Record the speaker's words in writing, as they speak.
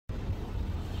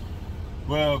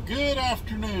Well, good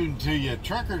afternoon to you.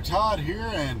 Trucker Todd here,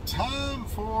 and time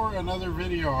for another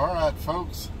video. All right,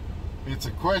 folks, it's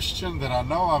a question that I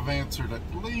know I've answered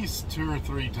at least 2 or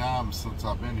 3 times since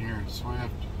I've been here in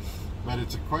Swift, but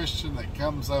it's a question that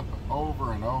comes up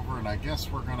over and over, and I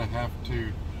guess we're going to have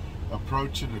to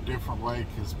approach it a different way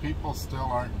because people still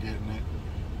aren't getting it.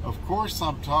 Of course,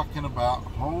 I'm talking about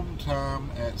home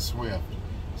time at Swift.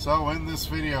 So in this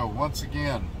video, once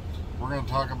again, we're going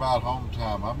to talk about home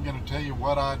time. I'm going to tell you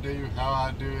what I do, how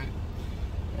I do it,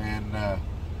 and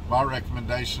my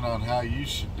recommendation on how you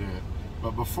should do it.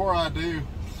 But before I do,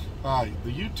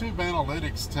 the YouTube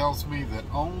analytics tells me that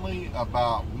only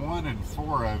about 1 in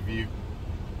 4 of you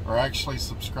are actually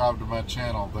subscribed to my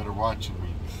channel that are watching me.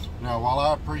 Now, while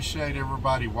I appreciate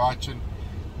everybody watching,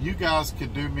 you guys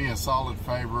could do me a solid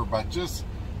favor by just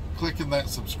clicking that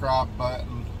subscribe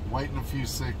button, waiting a few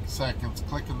seconds,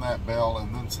 clicking that bell,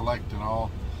 and then selecting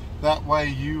all. That way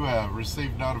you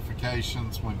receive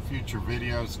notifications when future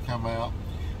videos come out,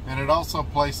 and it also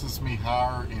places me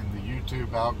higher in the YouTube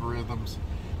algorithms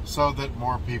so that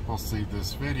more people see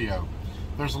this video.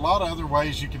 There's a lot of other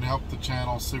ways you can help the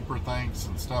channel, super thanks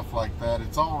and stuff like that.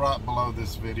 It's all right below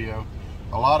this video.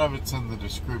 A lot of it's in the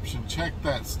description. Check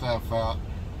that stuff out.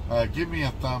 Give me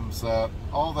a thumbs up,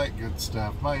 all that good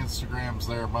stuff. My Instagram's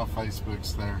there, my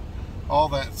Facebook's there, all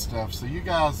that stuff. So you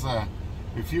guys,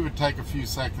 if you would take a few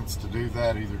seconds to do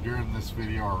that, either during this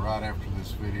video or right after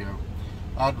this video,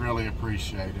 I'd really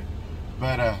appreciate it.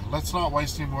 But let's not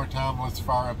waste any more time. Let's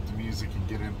fire up the music and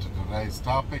get into today's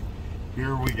topic.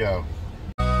 Here we go.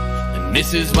 And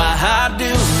this is why I do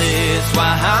this,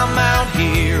 why I'm out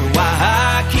here, why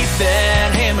I keep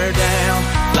that hammer down.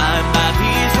 Flying by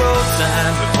these road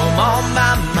signs with home on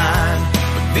my mind,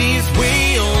 with these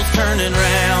wheels turning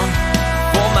round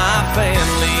for my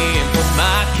family and for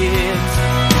my kids,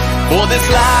 for this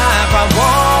life I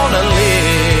wanna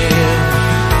live.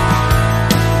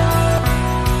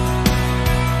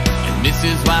 And this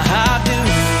is why I do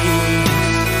this.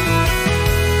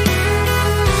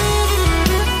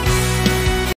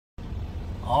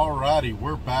 Alrighty,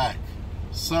 we're back.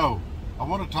 So I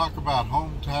want to talk about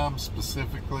home time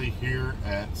specifically here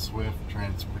at Swift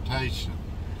Transportation.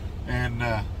 And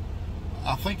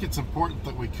I think it's important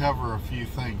that we cover a few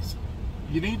things.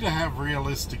 You need to have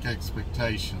realistic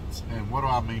expectations. And what do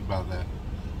I mean by that?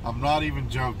 I'm not even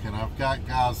joking. I've got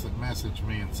guys that message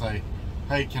me and say,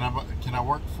 hey, can I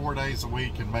work 4 days a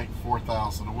week and make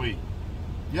 $4,000 a week?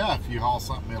 Yeah, if you haul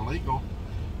something illegal,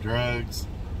 drugs,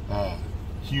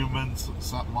 humans,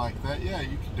 something like that, yeah,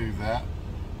 you can do that.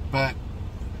 But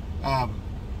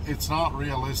it's not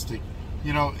realistic.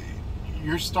 You know,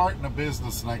 you're starting a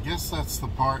business, and I guess that's the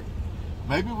part.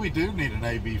 Maybe we do need an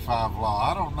AB5 law.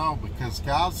 I don't know, because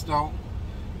guys don't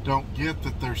get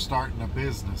that they're starting a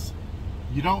business.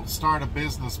 You don't start a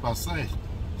business by saying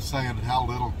how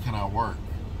little can I work,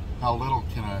 how little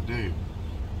can I do.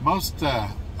 Most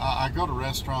I go to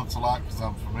restaurants a lot because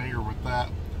I'm familiar with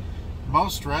that.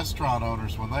 Most restaurant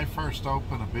owners, when they first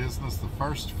open a business, the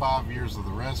first 5 years of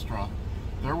the restaurant,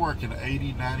 they're working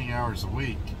 80, 90 hours a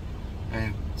week.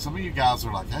 And some of you guys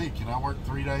are like, hey, can I work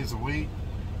 3 days a week?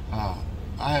 I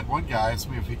had one guy ask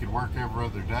me if he could work every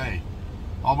other day.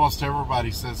 Almost everybody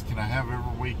says, can I have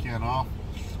every weekend off?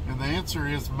 And the answer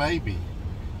is maybe.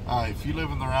 If you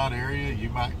live in the right area, you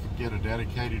might get a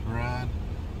dedicated run.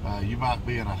 You might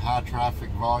be in a high traffic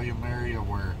volume area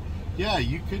where, yeah,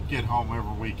 you could get home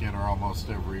every weekend or almost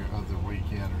every other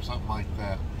weekend or something like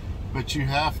that. But you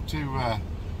have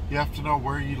to know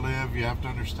where you live. You have to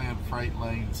understand freight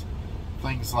lanes,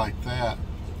 things like that.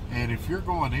 And if you're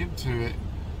going into it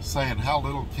saying how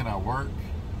little can I work,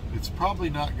 it's probably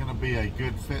not going to be a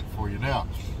good fit for you. Now,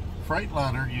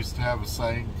 Freightliner used to have a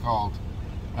saying called,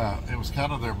 it was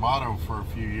kind of their motto for a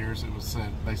few years.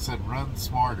 They said run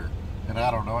smarter. And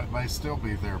I don't know, it may still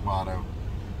be their motto.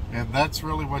 And that's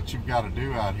really what you've got to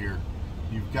do out here.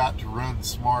 You've got to run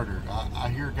smarter. I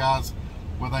hear guys,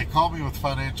 when they call me with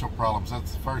financial problems,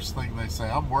 that's the first thing they say.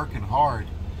 I'm working hard.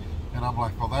 And I'm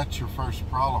like, well, that's your first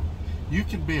problem. You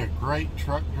can be a great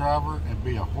truck driver and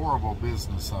be a horrible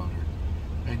business owner.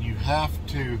 And you have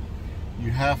to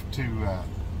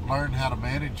learn how to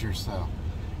manage yourself.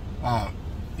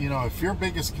 You know, if your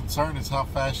biggest concern is how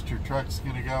fast your truck's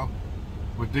going to go,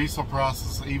 with diesel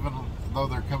prices, even though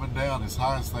they're coming down as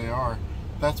high as they are,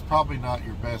 that's probably not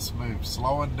your best move.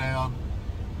 Slowing down,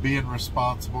 being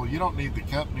responsible. You don't need the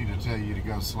company to tell you to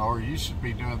go slower. You should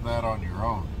be doing that on your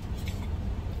own.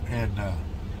 And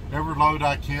every load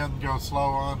I can go slow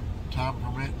on, time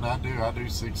permitting, I do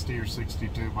 60 or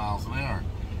 62 miles an hour.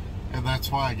 And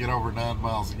that's why I get over 9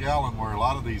 miles a gallon, where a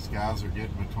lot of these guys are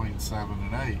getting between 7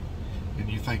 and 8. And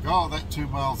you think, oh, that 2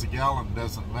 miles a gallon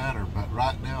doesn't matter, but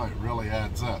right now it really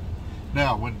adds up.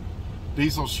 Now, when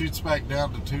diesel shoots back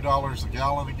down to $2 a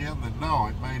gallon again, then no,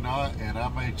 it may not, and I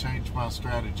may change my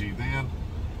strategy then.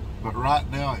 But right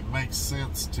now it makes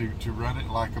sense to run it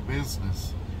like a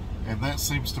business, and that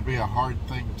seems to be a hard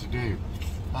thing to do.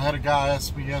 I had a guy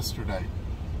ask me yesterday,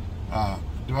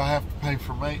 do I have to pay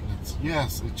for maintenance?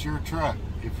 Yes, it's your truck.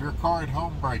 If your car at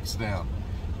home breaks down,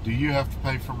 do you have to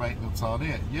pay for maintenance on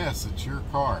it? Yes, it's your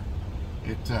car.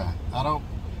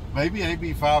 Maybe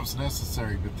AB5 is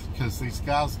necessary, but because these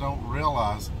guys don't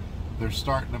realize they're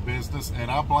starting a business,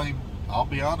 and I'll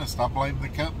be honest, I blame the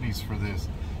companies for this,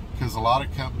 because a lot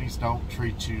of companies don't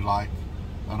treat you like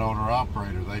an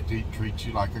owner-operator. They treat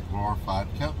you like a glorified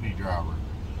company driver.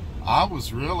 I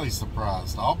was really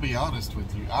surprised. I'll be honest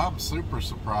with you. I'm super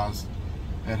surprised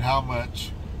at how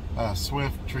much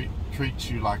Swift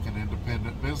treats you like an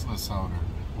independent business owner,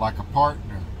 like a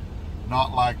partner.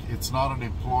 Not like, it's not an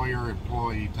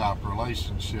employer-employee type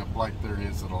relationship like there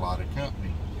is at a lot of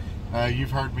companies.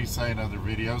 You've heard me say in other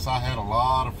videos, I had a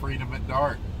lot of freedom at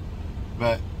Dart,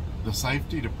 but the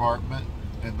safety department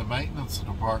and the maintenance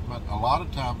department a lot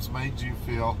of times made you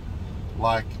feel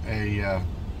like a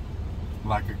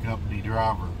company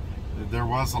driver. There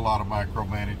was a lot of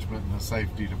micromanagement in the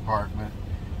safety department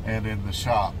and in the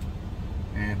shop,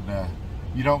 and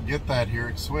you don't get that here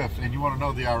at Swift. And you want to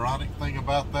know the ironic thing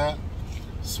about that?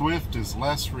 Swift is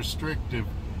less restrictive,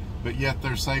 but yet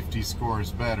their safety score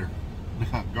is better.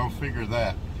 Go figure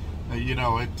that. You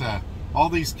know, all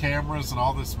these cameras and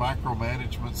all this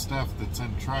micromanagement stuff that's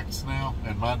in trucks now,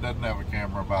 and mine doesn't have a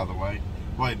camera, by the way.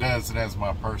 Well, it does. It has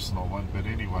my personal one, but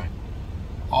anyway,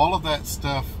 all of that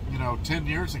stuff, 10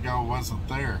 years ago wasn't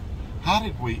there. How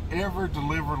did we ever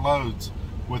deliver loads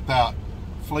without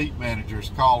fleet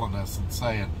managers calling us and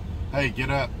saying, hey, get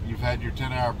up, you've had your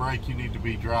 10-hour break, you need to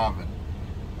be driving?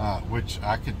 Which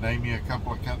I could name you a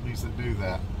couple of companies that do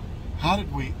that. How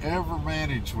did we ever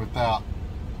manage without,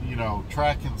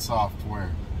 tracking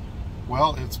software?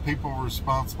 Well, it's people were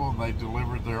responsible, and they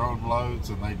delivered their own loads,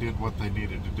 and they did what they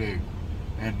needed to do.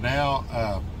 And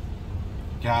now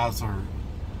guys are,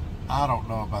 I don't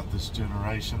know about this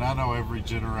generation. I know every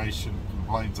generation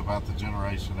complains about the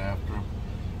generation after them,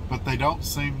 but they don't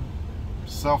seem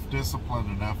self-disciplined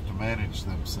enough to manage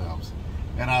themselves.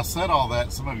 And I said all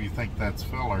that, some of you think that's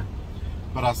filler,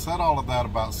 but I said all of that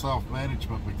about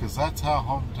self-management because that's how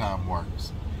home time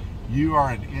works. You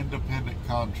are an independent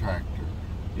contractor.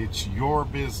 It's your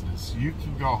business. You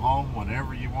can go home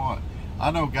whenever you want.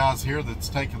 I know guys here that's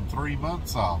taken 3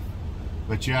 months off,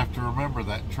 but you have to remember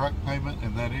that truck payment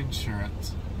and that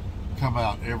insurance come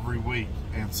out every week.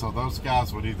 And so those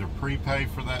guys would either prepay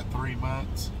for that 3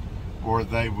 months, or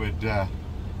they would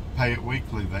pay it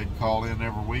weekly. They'd call in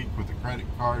every week with a credit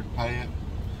card, pay it,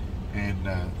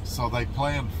 and so they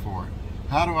planned for it.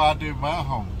 How do I do my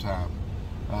home time?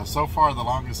 So far, the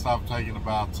longest I've taken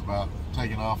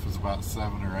off is about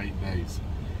 7 or 8 days.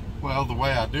 Well, the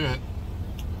way I do it,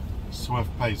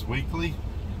 Swift pays weekly,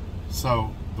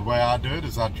 so the way I do it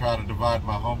is I try to divide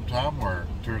my home time where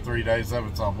 2 or 3 days of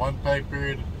it's on one pay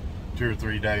period, 2 or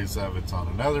 3 days of it's on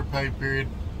another pay period.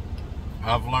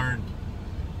 I've learned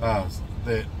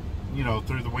that,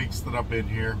 through the weeks that I've been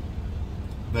here,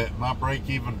 that my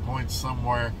break-even point's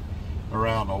somewhere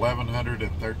around $1,100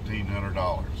 and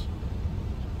 $1,300.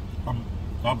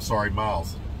 I'm sorry,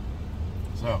 miles.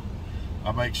 So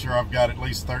I make sure I've got at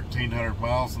least 1,300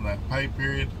 miles in that pay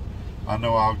period. I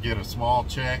know I'll get a small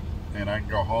check, and I can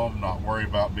go home, not worry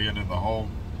about being in the hole,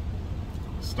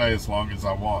 stay as long as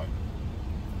I want.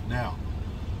 Now,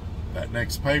 that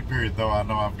next pay period, though, I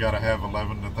know I've got to have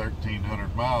 1,100 to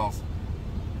 1,300 miles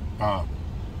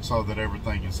so that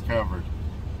everything is covered.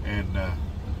 And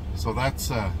so that's,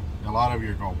 a lot of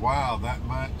you are going, wow, that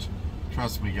much?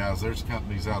 Trust me, guys, there's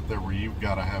companies out there where you've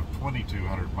got to have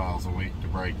 2,200 miles a week to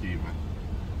break even.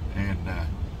 And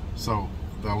so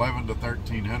the 1,100 to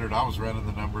 1,300, I was running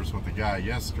the numbers with a guy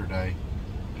yesterday,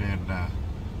 and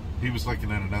he was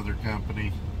looking at another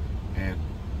company, and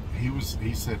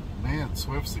he said, man,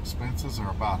 Swift's expenses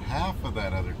are about half of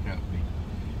that other company.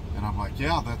 And I'm like,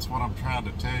 yeah, that's what I'm trying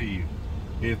to tell you.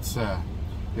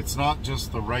 It's not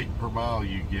just the rate per mile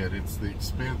you get, it's the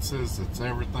expenses, it's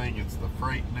everything, it's the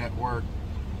freight network.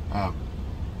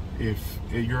 If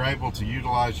you're able to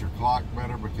utilize your clock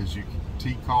better because you can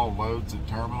T-call loads at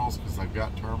terminals, because they've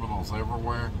got terminals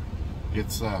everywhere,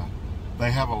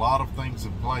 they have a lot of things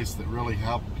in place that really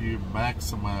help you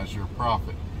maximize your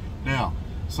profit. Now,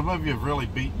 some of you have really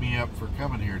beat me up for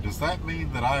coming here. Does that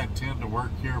mean that I intend to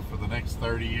work here for the next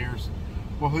 30 years?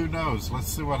 Well, who knows? Let's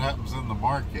see what happens in the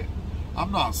market.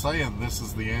 I'm not saying this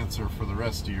is the answer for the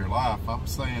rest of your life. I'm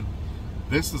saying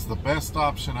this is the best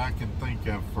option I can think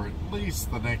of for at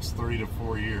least the next 3 to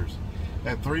 4 years.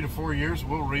 At 3 to 4 years,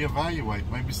 we'll reevaluate.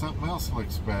 Maybe something else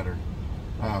looks better.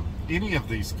 Any of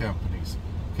these companies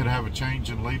could have a change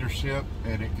in leadership,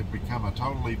 and it could become a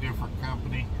totally different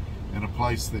company in a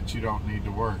place that you don't need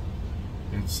to work.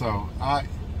 And so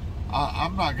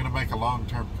I'm not going to make a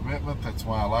long-term commitment. That's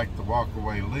why I like the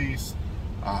walk-away lease.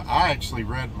 I actually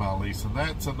read my lease, and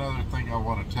that's another thing I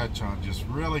want to touch on just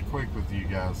really quick with you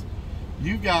guys.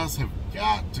 You guys have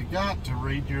got to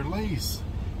read your lease.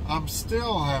 I'm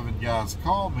still having guys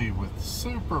call me with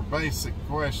super basic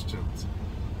questions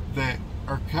that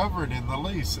are covered in the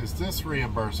lease. Is this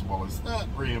reimbursable? Is that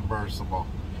reimbursable?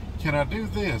 Can I do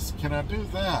this? Can I do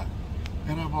that?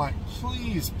 And I'm like,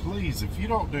 please, please, if you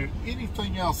don't do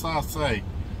anything else I say,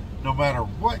 no matter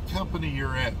what company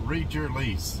you're at, read your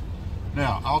lease.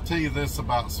 Now, I'll tell you this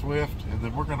about Swift, and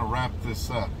then we're going to wrap this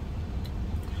up.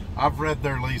 I've read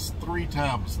their lease 3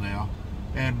 times now,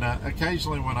 and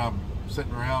occasionally when I'm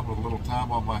sitting around with a little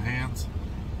time on my hands,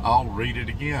 I'll read it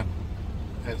again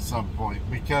at some point,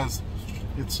 because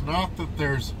it's not that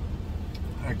there's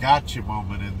a gotcha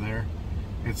moment in there.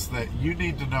 It's that you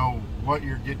need to know what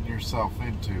you're getting yourself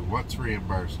into, what's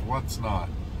reimbursed, what's not,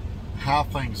 how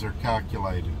things are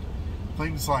calculated,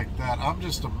 things like that. I'm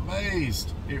just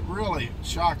amazed. It really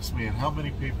shocks me at how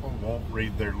many people won't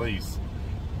read their lease,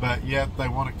 but yet they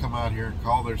want to come out here and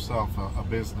call themselves a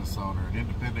business owner, an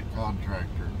independent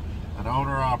contractor, an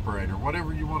owner-operator,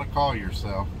 whatever you want to call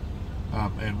yourself.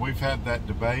 And we've had that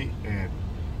debate, and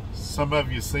some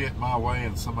of you see it my way,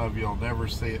 and some of you will never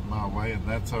see it my way, and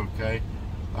that's okay.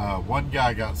 One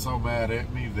guy got so mad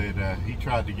at me that he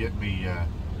tried to get me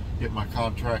get my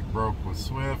contract broke with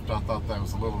Swift. I thought that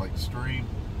was a little extreme,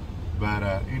 but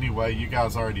anyway, you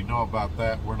guys already know about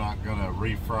that. We're not going to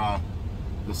refry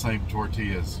the same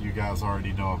tortillas. You guys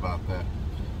already know about that.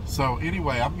 So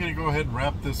anyway, I'm going to go ahead and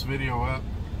wrap this video up.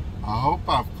 I hope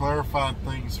I've clarified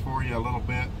things for you a little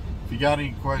bit. If you got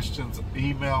any questions,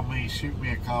 email me, shoot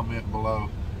me a comment below,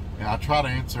 and I try to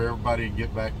answer everybody and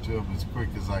get back to them as quick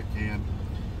as I can.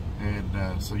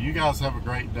 And so you guys have a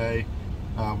great day.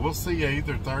 We'll see you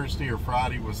either Thursday or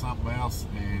Friday with something else,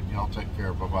 and y'all take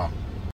care. Bye-bye.